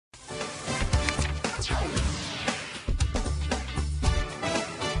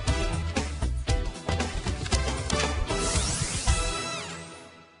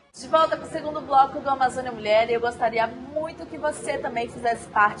De volta para o segundo bloco do Amazônia Mulher, e eu gostaria muito que você também fizesse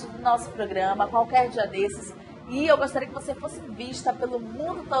parte do nosso programa, qualquer dia desses. E eu gostaria que você fosse vista pelo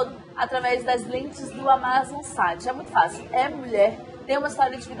mundo todo através das lentes do AmazonSat. É muito fácil, é mulher, tem uma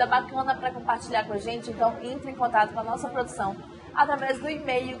história de vida bacana para compartilhar com a gente, então entre em contato com a nossa produção através do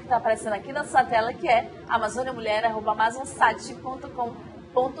e-mail que está aparecendo aqui na sua tela, que é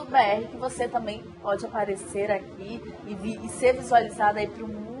amazoniamulher@amazonsat.com.br, que você também pode aparecer aqui e ser visualizada aí para o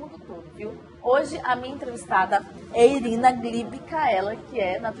mundo todo, viu? Hoje a minha entrevistada é Irina Glibka, ela que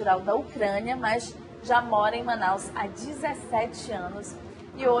é natural da Ucrânia, mas já mora em Manaus há 17 anos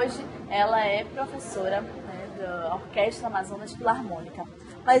e hoje ela é professora, né, da Orquestra Amazonas Filarmônica.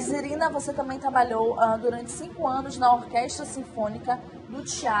 Mas Irina, você também trabalhou durante 5 anos na Orquestra Sinfônica do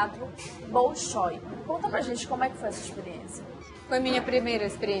Teatro Bolshoi. Conta pra gente como é que foi essa experiência. Foi minha primeira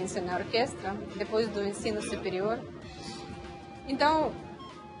experiência na orquestra, depois do ensino superior. Então,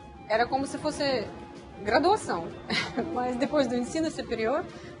 era como se fosse graduação. Mas depois do ensino superior,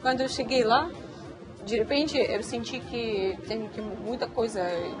 quando eu cheguei lá, de repente eu senti que tem muita coisa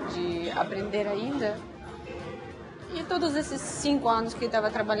de aprender ainda. E todos esses 5 anos que eu estava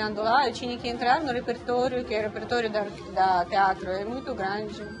trabalhando lá, eu tinha que entrar no repertório, que é o repertório da teatro, é muito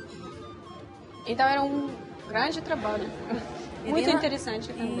grande. Então era um grande trabalho, muito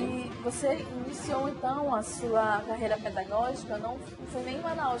interessante também. E você iniciou então a sua carreira pedagógica, não foi nem em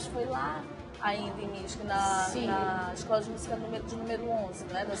Manaus, foi lá ainda em Minsk, na Escola de Música de número 11,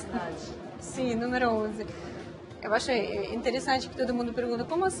 né, da cidade? Sim, número 11. Eu achei interessante que todo mundo pergunta,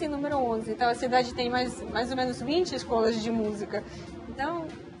 como assim número 11? Então a cidade tem mais ou menos 20 escolas de música. Então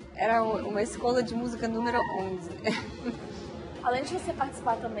era uma escola de música número 11. Além de você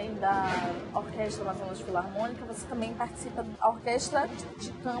participar também da Orquestra Amazonas Filarmônica, você também participa da Orquestra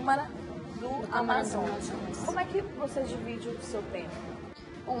de Câmara do Amazonas. Como é que você divide o seu tempo?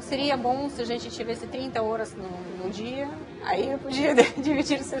 Bom, seria bom se a gente tivesse 30 horas no dia, aí eu podia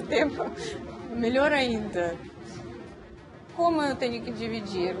dividir o seu tempo. Melhor ainda. Como eu tenho que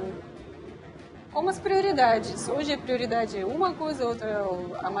dividir? Como as prioridades. Hoje a prioridade é uma coisa, outra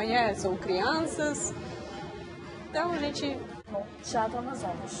amanhã são crianças. Então a gente... Bom, Teatro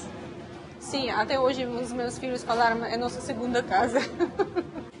Amazonas. Sim, até hoje os meus filhos falaram, é nossa segunda casa.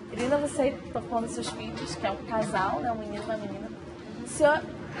 Irina, você tocou nos seus filhos, que é um casal, né, um menino e uma menina. Se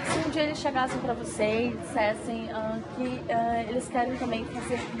um dia eles chegassem para você e dissessem que eles querem também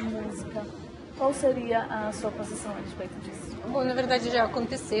fazer música, qual seria a sua posição a respeito disso? Bom, na verdade já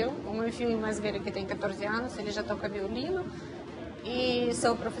aconteceu. O meu filho mais velho, que tem 14 anos, ele já toca violino e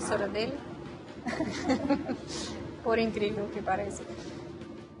sou professora dele. Por incrível que pareça.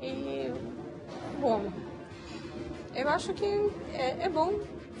 E, bom, eu acho que é bom,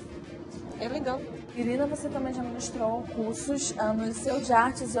 é legal. Irina, você também já ministrou cursos no Liceu de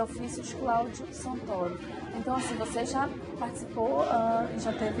Artes e Ofícios Cláudio Santoro. Então, assim, você já participou,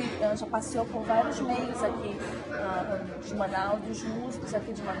 já passeou por vários meios aqui de Manaus, dos músicos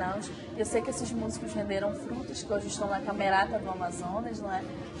aqui de Manaus. Eu sei que esses músicos renderam frutos, que hoje estão na Camerata do Amazonas, não é?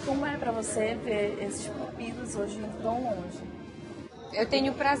 Como é para você ver esses pupilos hoje indo tão longe? Eu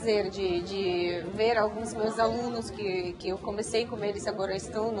tenho o prazer de ver alguns meus alunos que eu comecei com eles, agora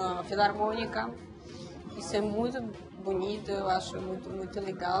estão na Filarmônica. Isso é muito bonito, eu acho muito, muito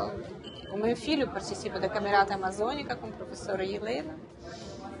legal. O meu filho participa da Camerata Amazônica com a professora Helena.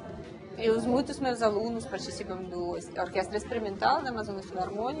 E muitos meus alunos participam da Orquestra Experimental da Amazônia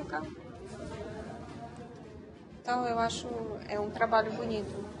Filarmônica. Então eu acho é um trabalho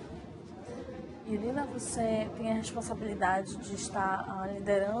bonito. Irina, você tem a responsabilidade de estar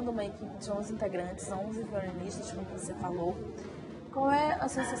liderando uma equipe de 11 integrantes, 11 violinistas, como você falou. Qual é a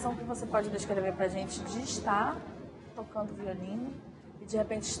sensação que você pode descrever para a gente de estar tocando violino e de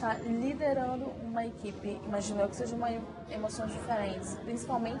repente estar liderando uma equipe? Imagino eu que sejam emoções diferentes,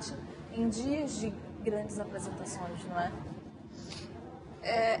 principalmente em dias de grandes apresentações, não é?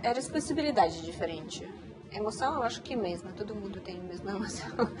 É responsabilidade diferente. Emoção, eu acho que mesmo, todo mundo tem a mesma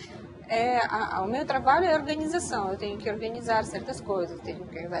emoção. O meu trabalho é organização, eu tenho que organizar certas coisas, tenho que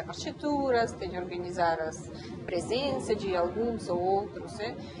organizar partituras, tenho que organizar a presença de alguns ou outros,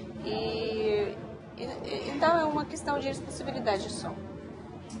 né? Então é uma questão de responsabilidade só.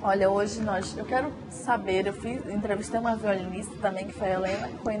 Olha, hoje eu quero saber, entrevistei uma violinista também, que foi a Helena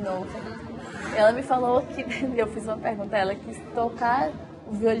Coinova. Ela me falou que, eu fiz uma pergunta a ela, que tocar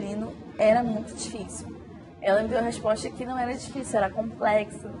o violino era muito difícil. Ela me deu a resposta que não era difícil, era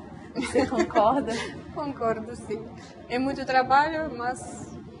complexo. Você concorda? Concordo, sim. É muito trabalho,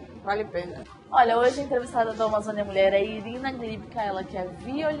 mas vale a pena. Olha, hoje a entrevistada da Amazônia Mulher é Irina Glibka, ela que é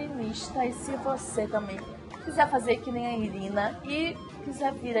violinista, e se você também quiser fazer que nem a Irina e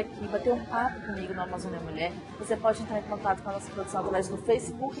quiser vir aqui bater um papo comigo na Amazônia Mulher, você pode entrar em contato com a nossa produção através do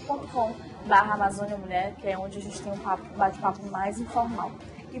facebook.com/Amazônia Mulher, que é onde a gente tem um bate-papo mais informal.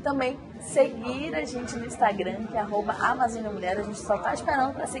 E também seguir a gente no Instagram, que é @Amazônia Mulher. A gente só tá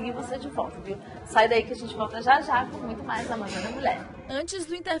esperando para seguir você de volta, viu? Sai daí que a gente volta já já com muito mais da Amazônia Mulher. Antes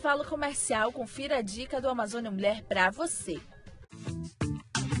do intervalo comercial, confira a dica do Amazônia Mulher para você.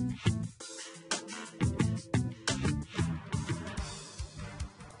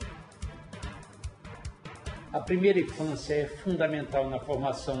 A primeira infância é fundamental na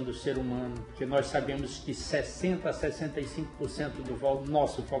formação do ser humano, porque nós sabemos que 60% a 65% do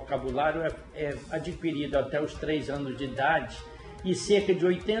nosso vocabulário é adquirido até os 3 anos de idade e cerca de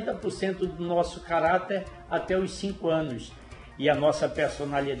 80% do nosso caráter até os 5 anos. E a nossa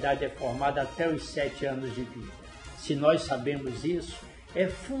personalidade é formada até os 7 anos de vida. Se nós sabemos isso, é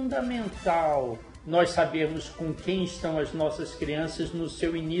fundamental nós sabermos com quem estão as nossas crianças no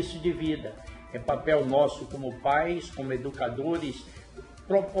seu início de vida. É papel nosso como pais, como educadores,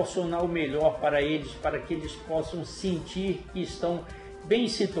 proporcionar o melhor para eles, para que eles possam sentir que estão bem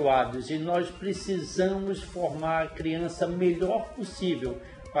situados. E nós precisamos formar a criança melhor possível,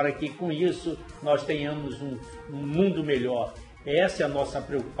 para que com isso nós tenhamos um mundo melhor. Essa é a nossa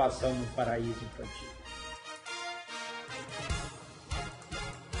preocupação no Paraíso Infantil.